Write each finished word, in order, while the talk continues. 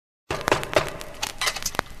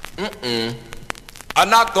I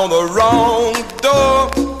knocked on the wrong door,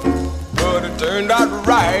 but it turned out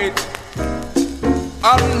right.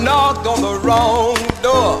 I knocked on the wrong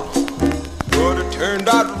door, but it turned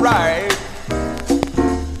out right.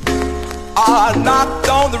 I knocked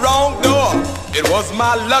on the wrong door, it was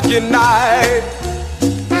my lucky night.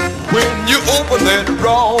 When you open that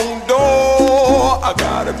wrong door, I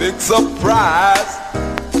got a big surprise.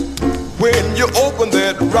 When you open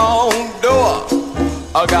that wrong door,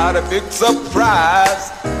 I got a big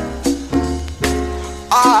surprise.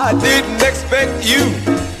 I didn't expect you,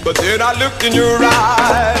 but then I looked in your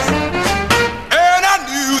eyes, and I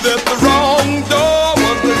knew that the wrong door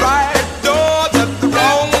was the right door, that the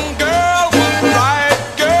wrong girl was the right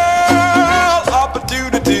girl.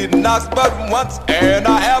 Opportunity knocks but once, and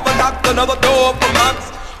I haven't knocked another door for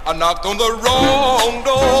months. I knocked on the wrong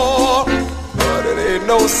door, but it ain't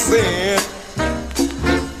no sin.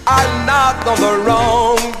 I knocked on the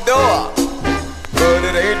wrong door, but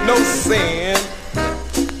it ain't no sin.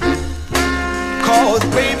 'Cause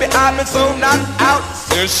baby, I've been so knocked out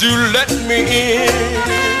since you let me in.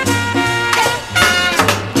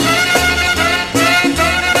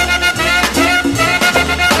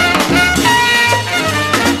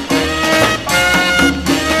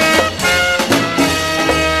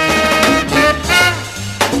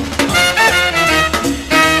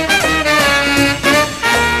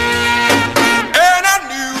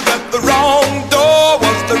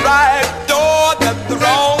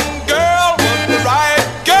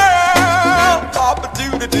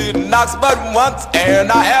 Knocks but once, and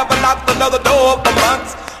I haven't knocked another door for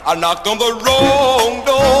months. I knocked on the wrong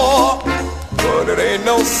door, but it ain't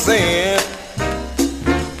no sin.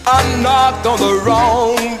 I knocked on the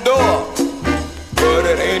wrong door, but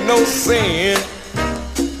it ain't no sin.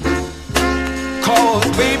 'Cause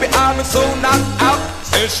baby, I've been so knocked out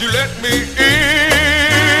since you let me in.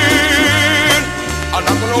 I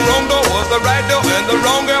knocked on the wrong door was the right door, and the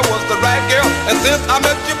wrong girl was the right girl. And since I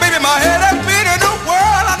met you, baby, my head